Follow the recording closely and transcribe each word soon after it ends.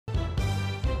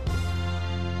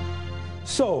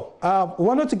So,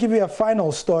 wanted to give you a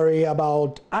final story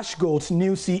about AshGold's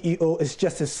new CEO. It's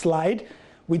just a slide.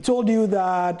 We told you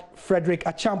that Frederick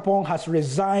Achampong has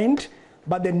resigned,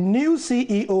 but the new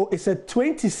CEO is a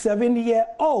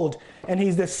 27-year-old, and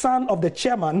he's the son of the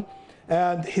chairman.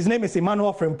 His name is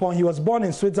Emmanuel Frimpong. He was born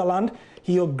in Switzerland.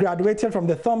 He graduated from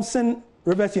the Thompson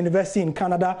Rivers University in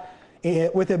Canada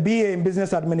with a BA in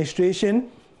Business Administration.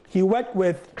 He worked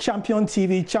with Champion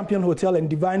TV, Champion Hotel, and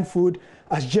Divine Food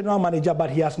as general manager, but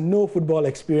he has no football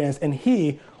experience, and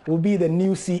he will be the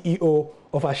new CEO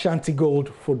of Ashanti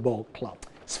Gold Football Club.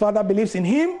 His father believes in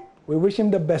him. We wish him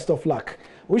the best of luck.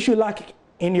 Wish you luck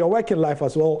in your working life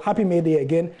as well. Happy May Day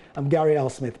again. I'm Gary L.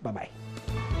 Smith. Bye-bye.